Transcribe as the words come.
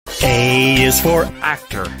A is for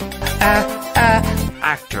actor,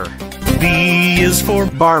 actor. B is for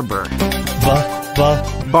Barber,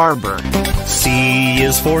 barber. C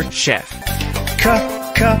is for Chef,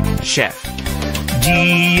 chef.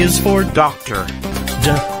 D is for Doctor,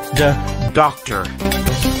 doctor.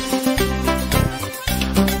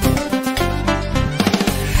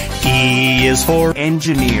 E is for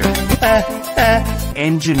Engineer,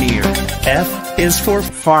 engineer. F is for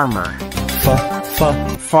Farmer,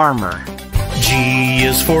 farmer. G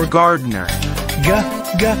is for Gardener,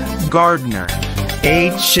 gardener.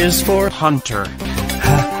 H is for Hunter,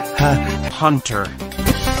 hunter.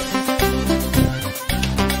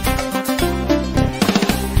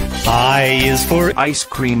 I is for Ice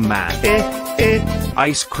cream man,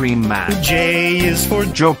 ice cream man. J is for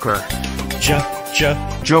Joker,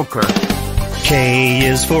 joker. K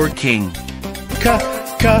is for King,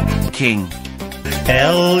 king.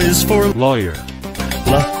 L is for Lawyer,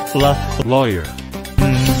 lawyer.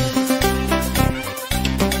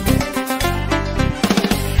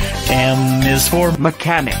 M is for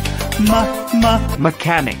Mechanic,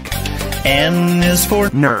 mechanic. N is for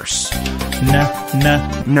Nurse,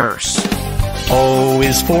 nurse. O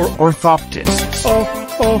is for Orthoptist,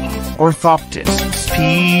 orthoptist.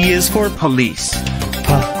 P is for Police,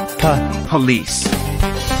 police.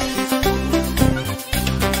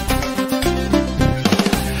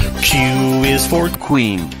 Q is for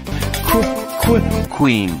Queen,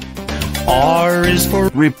 queen. R is for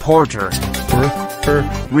Reporter,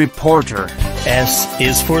 reporter. S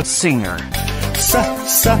is for Singer,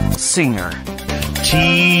 singer.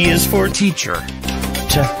 T is for Teacher,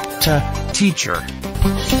 teacher.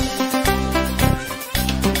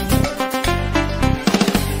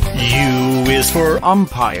 U is for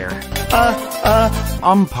Umpire,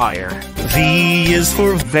 umpire. V is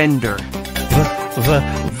for Vendor,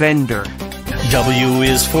 vendor. W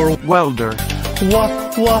is for Welder,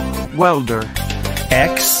 welder.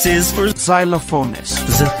 X is for Xylophonist,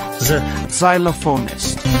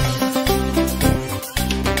 xylophonist.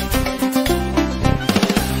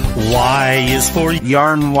 Y is for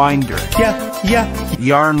Yarn winder,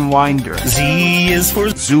 yarn winder. Z is for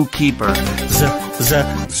Zookeeper,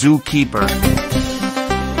 zookeeper.